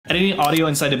Editing audio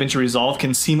inside DaVinci Resolve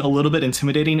can seem a little bit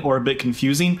intimidating or a bit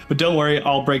confusing, but don't worry,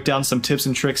 I'll break down some tips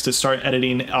and tricks to start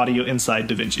editing audio inside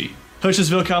DaVinci.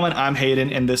 Hoshes willkommen, I'm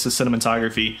Hayden and this is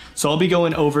Cinematography. So I'll be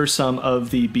going over some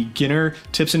of the beginner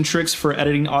tips and tricks for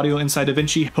editing audio inside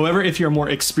DaVinci. However, if you're a more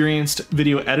experienced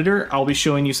video editor, I'll be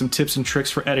showing you some tips and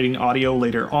tricks for editing audio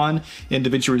later on in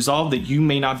DaVinci Resolve that you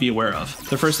may not be aware of.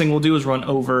 The first thing we'll do is run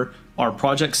over our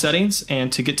project settings,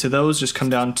 and to get to those, just come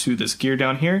down to this gear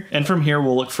down here, and from here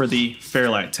we'll look for the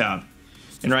Fairlight tab.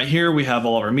 And right here we have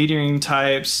all of our metering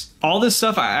types. All this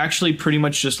stuff I actually pretty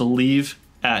much just leave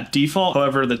at default.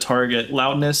 However, the target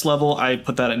loudness level, I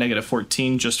put that at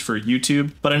 -14 just for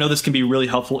YouTube, but I know this can be really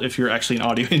helpful if you're actually an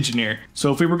audio engineer.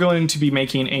 So if we were going to be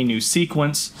making a new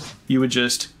sequence, you would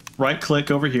just right click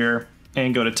over here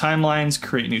and go to timelines,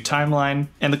 create new timeline.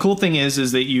 And the cool thing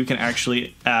is that you can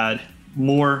actually add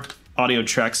more audio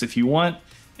tracks if you want,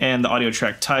 and the audio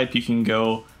track type, you can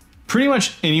go pretty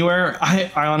much anywhere. I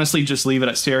honestly just leave it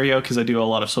at stereo because I do a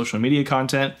lot of social media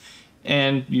content,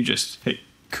 and you just hit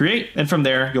create, and from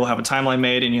there you'll have a timeline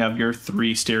made and you have your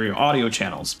 3 stereo audio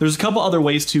channels. There's a couple other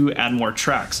ways to add more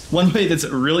tracks. One way that's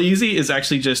really easy is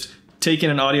actually just taking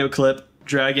an audio clip,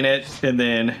 dragging it, and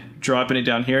then dropping it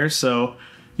down here. So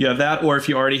you have that, or if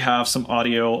you already have some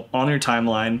audio on your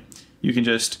timeline, you can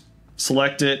just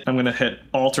select it. I'm gonna hit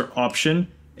Alt or Option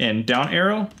and down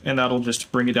arrow, and that'll just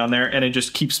bring it down there, and it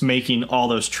just keeps making all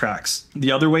those tracks.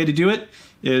 The other way to do it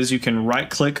is you can right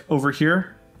click over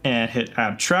here and hit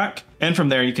Add Track, and from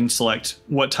there you can select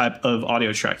what type of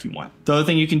audio track you want. The other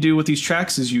thing you can do with these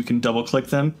tracks is you can double click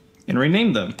them and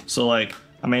rename them. So like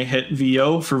I may hit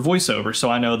VO for voiceover, so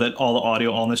I know that all the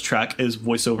audio on this track is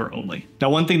voiceover only. Now,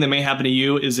 one thing that may happen to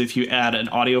you is if you add an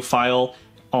audio file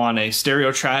on a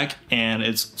stereo track and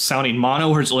it's sounding mono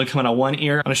or it's only coming out one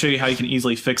ear, I'm gonna show you how you can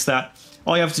easily fix that.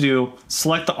 All you have to do,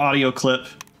 select the audio clip,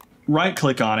 right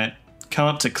click on it, come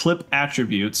up to Clip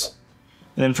Attributes,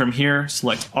 and then from here,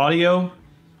 select Audio,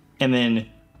 and then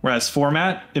whereas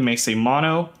Format, it may say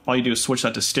mono. All you do is switch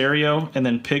that to stereo, and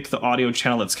then pick the audio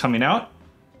channel that's coming out,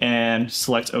 and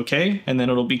select OK, and then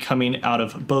it'll be coming out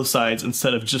of both sides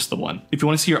instead of just the one. If you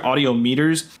want to see your audio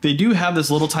meters, they do have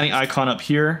this little tiny icon up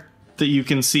here that you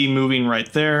can see moving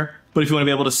right there. But if you want to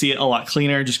be able to see it a lot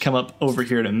cleaner, just come up over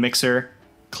here to Mixer,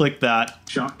 click that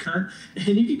shortcut,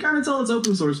 and you can kind of tell it's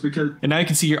open source because... And now you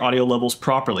can see your audio levels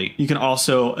properly. You can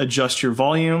also adjust your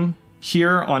volume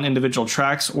here on individual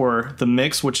tracks or the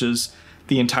mix, which is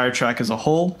the entire track as a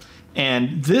whole.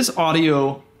 And this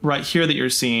audio right here that you're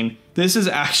seeing, this is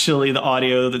actually the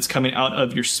audio that's coming out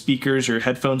of your speakers or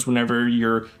headphones whenever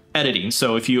you're editing.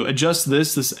 So if you adjust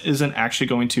this, this isn't actually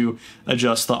going to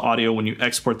adjust the audio when you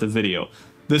export the video.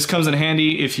 This comes in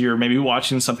handy if you're maybe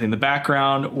watching something in the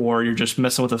background or you're just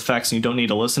messing with effects and you don't need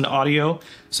to listen to audio.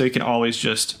 So you can always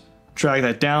just drag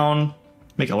that down,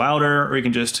 make it louder, or you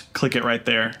can just click it right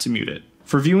there to mute it.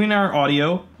 For viewing our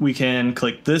audio, we can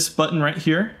click this button right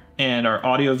here, and our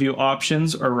audio view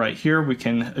options are right here. We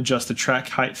can adjust the track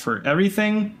height for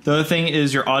everything. The other thing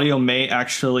is your audio may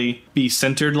actually be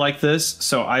centered like this,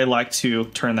 so I like to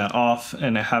turn that off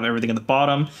and have everything at the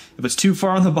bottom. If it's too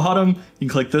far on the bottom, you can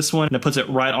click this one and it puts it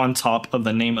right on top of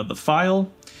the name of the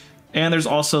file. And there's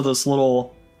also this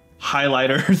little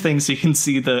highlighter thing so you can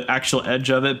see the actual edge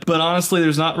of it, but honestly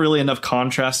there's not really enough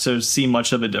contrast to see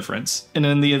much of a difference. And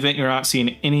in the event you're not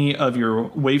seeing any of your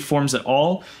waveforms at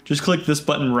all, just click this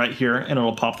button right here and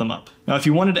it'll pop them up. Now if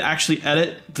you wanted to actually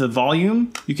edit the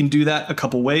volume, you can do that a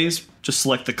couple ways. Just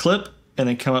select the clip and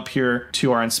then come up here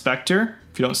to our inspector.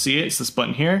 If you don't see it, it's this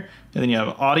button here, and then you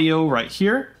have audio right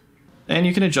here, and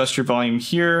you can adjust your volume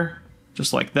here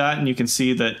just like that, and you can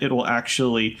see that it will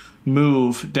actually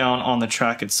move down on the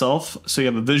track itself, so you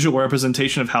have a visual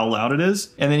representation of how loud it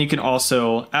is. And then you can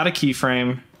also add a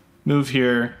keyframe, move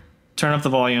here, turn up the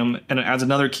volume, and it adds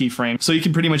another keyframe, so you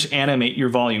can pretty much animate your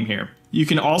volume here. You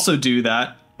can also do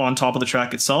that on top of the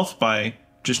track itself by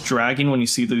just dragging when you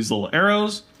see these little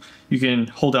arrows. You can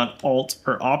hold down Alt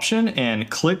or Option and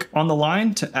click on the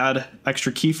line to add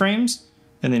extra keyframes,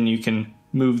 and then you can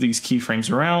move these keyframes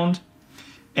around.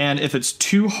 And if it's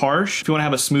too harsh, if you want to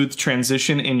have a smooth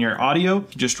transition in your audio,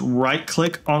 just right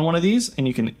click on one of these and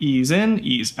you can ease in,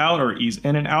 ease out, or ease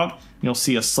in and out. And you'll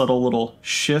see a subtle little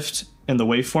shift in the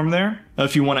waveform there. Now,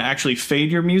 if you want to actually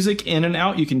fade your music in and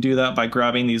out, you can do that by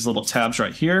grabbing these little tabs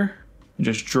right here and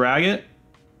just drag it.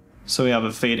 So we have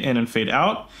a fade in and fade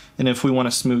out. And if we want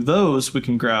to smooth those, we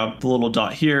can grab the little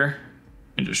dot here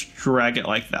and just drag it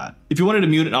like that. If you wanted to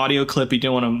mute an audio clip, you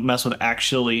don't want to mess with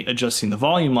actually adjusting the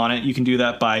volume on it, you can do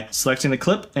that by selecting the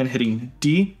clip and hitting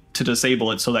D to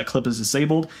disable it so that clip is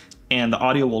disabled. and the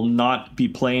audio will not be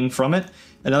playing from it.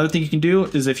 Another thing you can do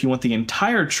is if you want the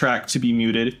entire track to be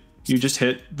muted, you just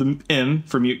hit the M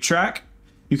for mute track.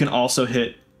 You can also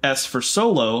hit S for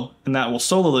solo, and that will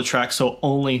solo the track, so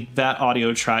only that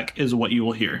audio track is what you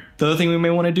will hear. The other thing we may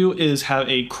want to do is have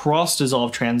a cross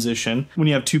dissolve transition. When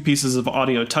you have two pieces of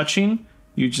audio touching,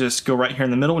 you just go right here in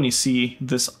the middle and you see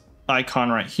this icon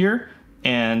right here,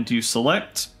 and you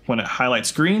select. When it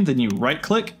highlights green, then you right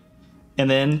click,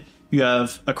 and then you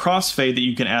have a crossfade that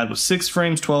you can add with 6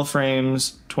 frames, 12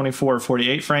 frames, 24 or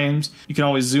 48 frames. You can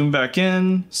always zoom back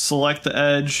in, select the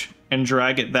edge, and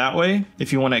drag it that way.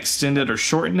 If you want to extend it or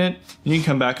shorten it, then you can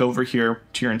come back over here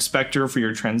to your inspector for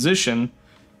your transition,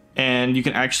 and you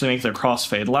can actually make the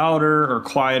crossfade louder or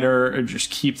quieter or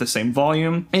just keep the same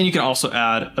volume. And you can also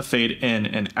add a fade in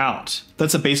and out.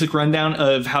 That's a basic rundown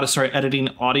of how to start editing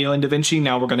audio in DaVinci.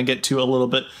 Now we're going to get to a little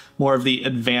bit more of the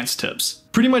advanced tips.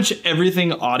 Pretty much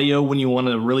everything audio, when you want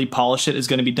to really polish it, is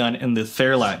going to be done in the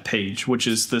Fairlight page, which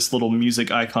is this little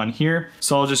music icon here.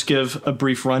 So I'll just give a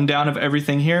brief rundown of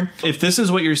everything here. If this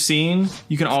is what you're seeing,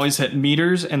 you can always hit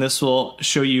meters, and this will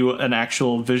show you an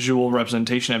actual visual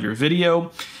representation of your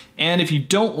video. And if you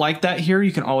don't like that here,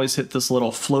 you can always hit this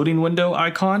little floating window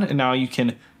icon, and now you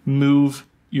can move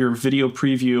your video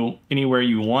preview anywhere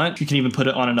you want. You can even put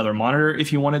it on another monitor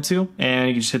if you wanted to, and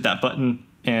you can just hit that button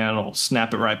and it'll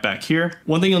snap it right back here.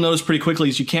 One thing you'll notice pretty quickly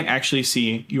is you can't actually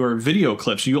see your video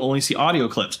clips. You only see audio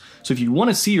clips. So if you want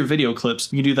to see your video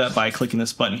clips, you can do that by clicking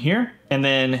this button here and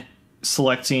then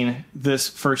selecting this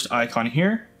first icon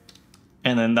here.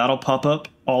 And then that'll pop up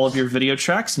all of your video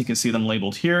tracks, and you can see them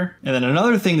labeled here. And then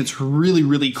another thing that's really,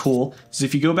 really cool is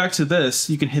if you go back to this,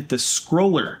 you can hit this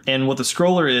scroller. And what the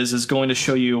scroller is going to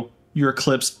show you your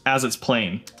clips as it's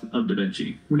playing. Of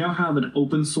DaVinci. We now have an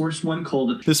open source one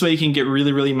called... This way you can get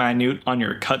really, really minute on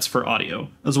your cuts for audio.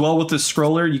 As well with this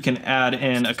scroller, you can add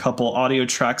in a couple audio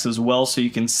tracks as well, so you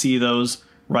can see those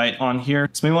right on here.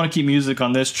 So maybe want to keep music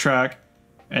on this track,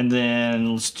 and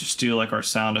then let's just do like our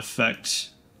sound effect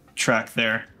track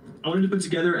there. I wanted to put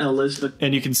together a list of...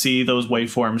 And you can see those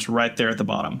waveforms right there at the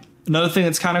bottom. Another thing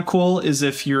that's kind of cool is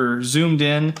if you're zoomed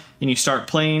in and you start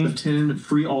playing, 10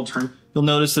 free alternatives. You'll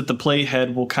notice that the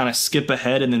playhead will kind of skip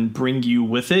ahead and then bring you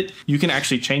with it. You can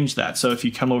actually change that. So if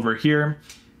you come over here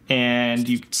and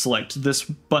you select this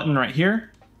button right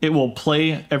here, it will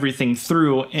play everything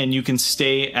through and you can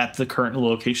stay at the current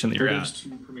location that you're at.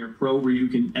 Premiere Pro, where you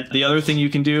can... The other thing you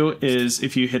can do is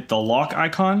if you hit the lock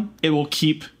icon, it will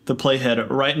keep the playhead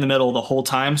right in the middle the whole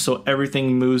time, so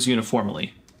everything moves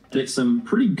uniformly. It's some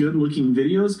pretty good looking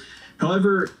videos.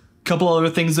 However, couple other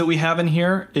things that we have in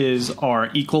here is our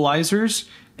equalizers,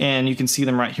 and you can see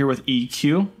them right here with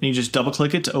EQ. And you just double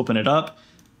click it to open it up.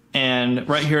 And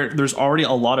right here, there's already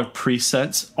a lot of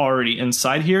presets already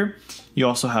inside here. You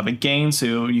also have a gain,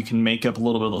 so you can make up a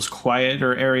little bit of those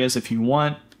quieter areas if you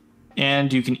want.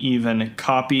 And you can even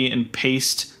copy and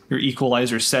paste your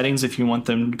equalizer settings if you want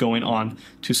them going on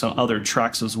to some other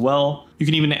tracks as well. You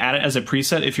can even add it as a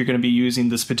preset if you're going to be using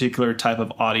this particular type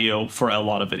of audio for a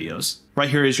lot of videos. Right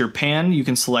here is your pan. You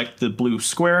can select the blue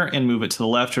square and move it to the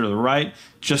left or to the right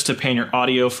just to pan your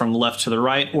audio from left to the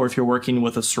right, or if you're working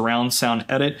with a surround sound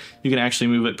edit, you can actually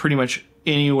move it pretty much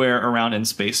anywhere around in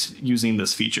space using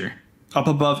this feature. Up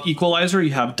above equalizer,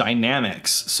 you have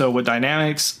dynamics. So what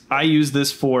dynamics I use this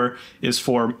for is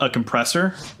for a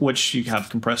compressor, which you have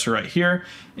compressor right here.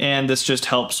 And this just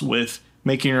helps with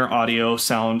making your audio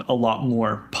sound a lot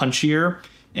more punchier.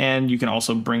 And you can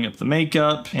also bring up the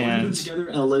makeup and put together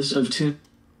a list of 10.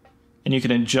 And you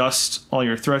can adjust all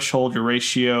your threshold, your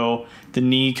ratio. The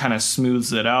knee kind of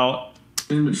smooths it out.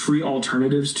 And free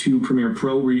alternatives to Premiere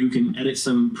Pro, where you can edit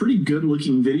some pretty good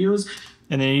looking videos.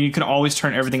 And then you can always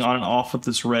turn everything on and off with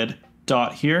this red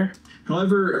dot here.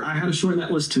 However, I had to shorten that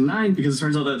list to 9 because it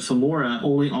turns out that Filmora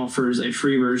only offers a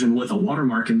free version with a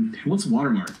watermark. And what's a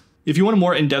watermark? If you want a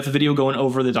more in-depth video going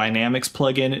over the dynamics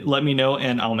plugin, let me know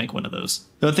and I'll make one of those.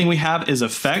 The other thing we have is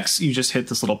effects. You just hit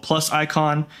this little plus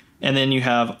icon, and then you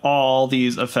have all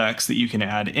these effects that you can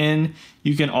add in.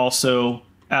 You can also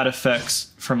add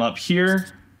effects from up here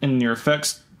in your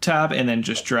effects tab and then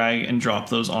just drag and drop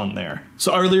those on there.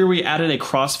 So earlier we added a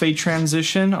crossfade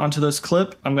transition onto this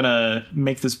clip. I'm gonna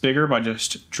make this bigger by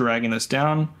just dragging this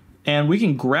down, and we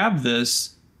can grab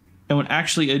this and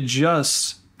actually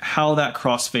adjust how that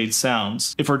crossfade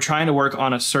sounds. If we're trying to work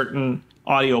on a certain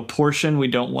audio portion, we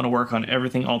don't want to work on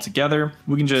everything all together,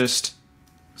 we can just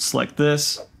select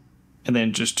this and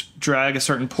then just drag a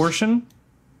certain portion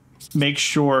make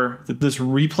sure that this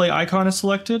replay icon is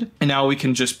selected. And now we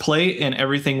can just play and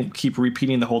everything will keep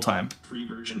repeating the whole time. Free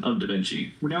version of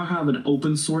DaVinci. We now have an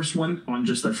open source one on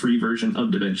just the free version of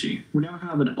DaVinci. We now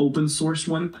have an open source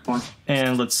one on.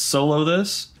 And let's solo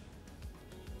this.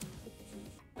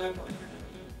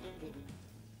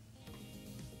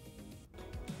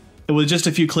 With just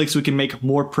a few clicks, we can make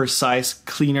more precise,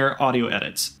 cleaner audio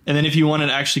edits. And then if you want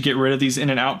to actually get rid of these in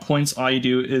and out points, all you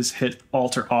do is hit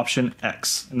Alt or Option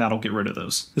X, and that'll get rid of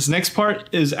those. This next part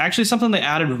is actually something they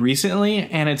added recently,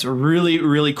 and it's really,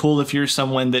 really cool if you're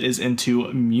someone that is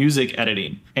into music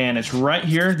editing. And it's right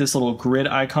here, this little grid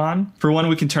icon. For one,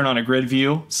 we can turn on a grid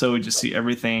view, so we just see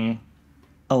everything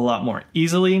a lot more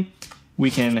easily.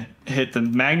 We can hit the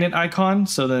magnet icon,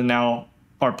 so then now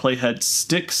our playhead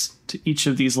sticks to each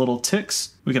of these little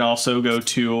ticks. We can also go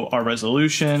to our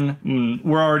resolution.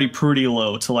 We're already pretty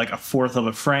low to like 1/4 of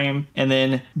a frame. And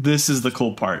then this is the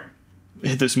cool part.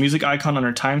 Hit this music icon on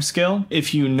our time scale.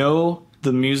 If you know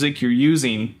the music you're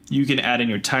using, you can add in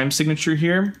your time signature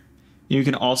here. You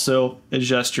can also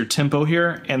adjust your tempo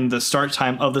here and the start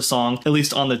time of the song, at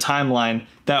least on the timeline.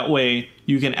 That way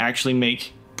you can actually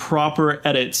make proper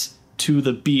edits to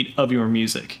the beat of your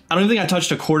music. I don't think I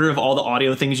touched 1/4 of all the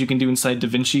audio things you can do inside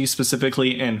DaVinci,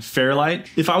 specifically in Fairlight.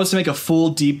 If I was to make a full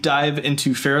deep dive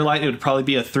into Fairlight, it would probably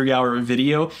be a 3-hour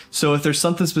video. So if there's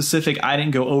something specific I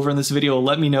didn't go over in this video,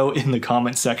 let me know in the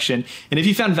comment section. And if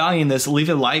you found value in this, leave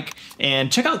a like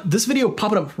and check out this video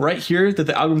popping up right here that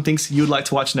the algorithm thinks you would like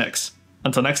to watch next.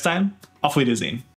 Until next time, auf Wiedersehen.